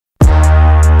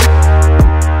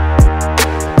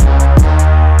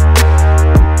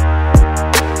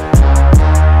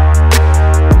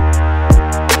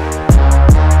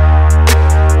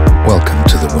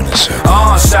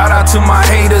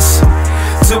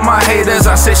my haters,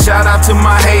 I say shout out to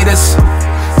my haters.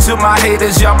 To my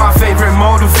haters, y'all my favorite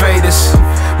motivators.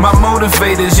 My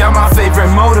motivators, y'all my favorite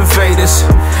motivators.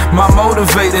 My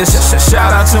motivators,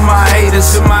 shout out to my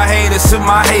haters. To my haters, to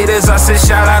my haters, I say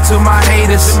shout out to my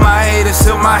haters. To my haters,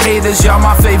 to my haters, y'all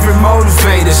my favorite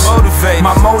motivators.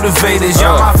 My motivators,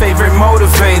 y'all my favorite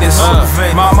motivators.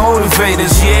 My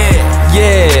motivators, yeah.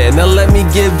 Yeah, now let me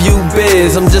give you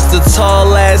biz. I'm just a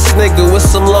tall ass nigga with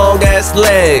some long ass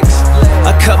legs.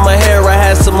 I cut my hair, I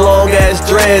had some long ass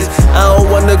dreads. I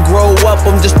don't wanna grow up,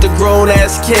 I'm just a grown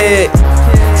ass kid.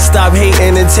 Stop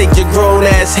hating and take your grown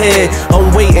ass head.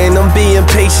 I'm waiting, I'm being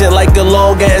patient like a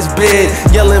long ass bed.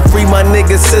 Yelling free my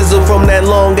nigga Sizzle from that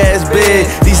long ass bed.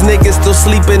 These niggas still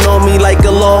sleeping on me like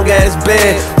a long ass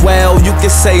bed. Well, you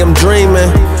can say I'm dreaming,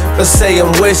 or say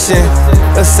I'm wishing,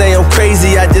 or say I'm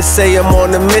crazy, I just say I'm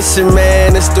on a mission,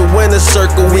 man. It's the winner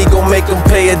circle, we gon' make them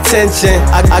pay attention.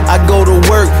 I go to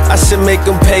work, I should make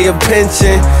them pay a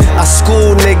pension. I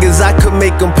school niggas, I could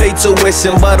make them pay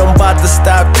tuition, but I'm about to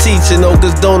stop teaching, oh,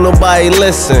 cause don't nobody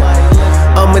listen.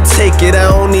 I'ma take it, I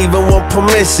don't even want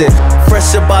permission.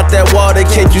 Fresh about that water,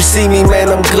 can't you see me, man,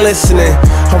 I'm glistening.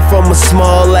 I'm from a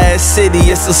small ass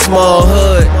city, it's a small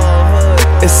hood.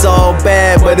 It's all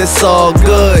bad, but it's all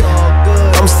good.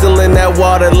 I'm still in that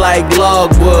water like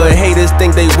logwood. Haters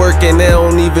think they working, they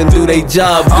don't even do their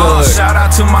job good. Shout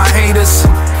out to my haters.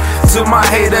 To my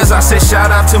haters, I say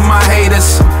shout out to my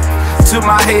haters. To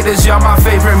my haters, y'all my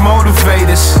favorite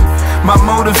motivators. My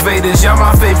motivators, y'all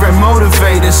my favorite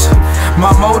motivators. My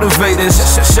motivators,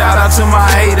 shout out to my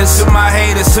haters. To my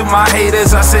haters, to my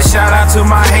haters, I say shout out to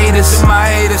my haters. To my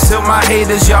haters, to my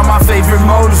haters, y'all my favorite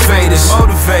motivators.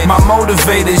 My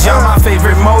motivators, y'all my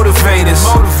favorite motivators.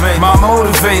 My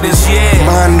motivators, yeah.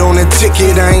 Mind on a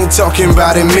ticket, I ain't talking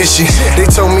about admission. They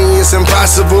told me it's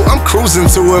impossible, I'm cruising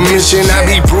to a mission. I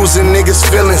be bruising niggas'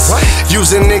 feelings,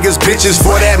 using niggas' bitches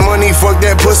for that money, fuck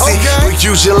that pussy. But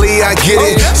usually I get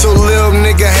it, so little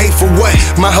nigga hate for what?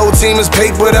 My whole team is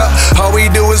papered up, all we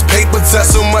do is paper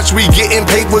touch. So much we getting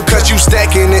paper cut, you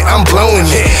stacking it, I'm blowing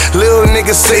it. Little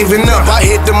nigga saving up, I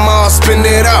hit the mall, spend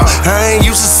it out. I ain't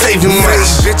used to saving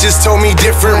much. Bitches told me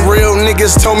different, real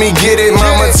niggas told me get it.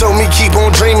 Mama told me keep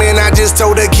on dreaming, I just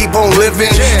told her keep on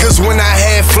living. Cause when I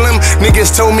had phlegm,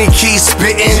 niggas told me keep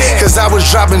spitting. Cause I was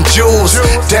dropping jewels,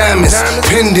 diamonds,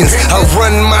 pendants. I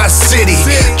run my city,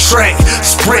 track,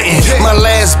 sprinting. My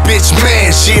last bitch,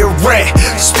 man, she a rat,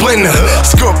 splinter,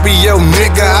 Scorpio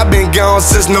nigga, I been gone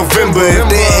since November. If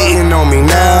they hating on me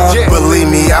now, believe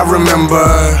me, I remember.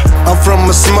 I'm from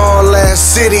a small ass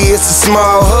city, it's a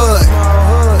small hood.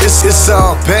 It's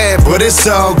all bad, but it's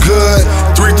all good.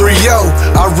 330,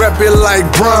 I rep it like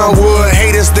Brownwood.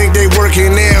 Haters think they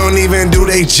working, they don't even do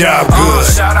their job good.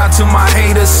 Shout out to my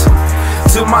haters.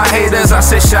 To my haters, I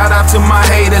say shout out to my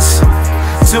haters.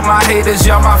 To my haters,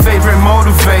 y'all my favorite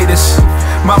motivators.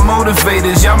 My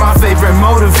motivators, y'all my favorite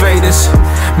motivators.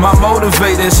 My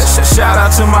motivators, shout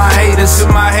out to my haters. To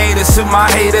my haters, to my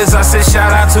haters, I say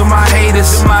shout out to my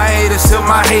haters. To my haters, to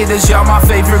my haters, y'all my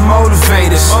favorite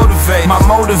motivators. My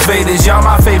motivators, y'all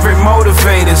my favorite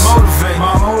motivators.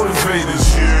 My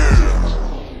motivators.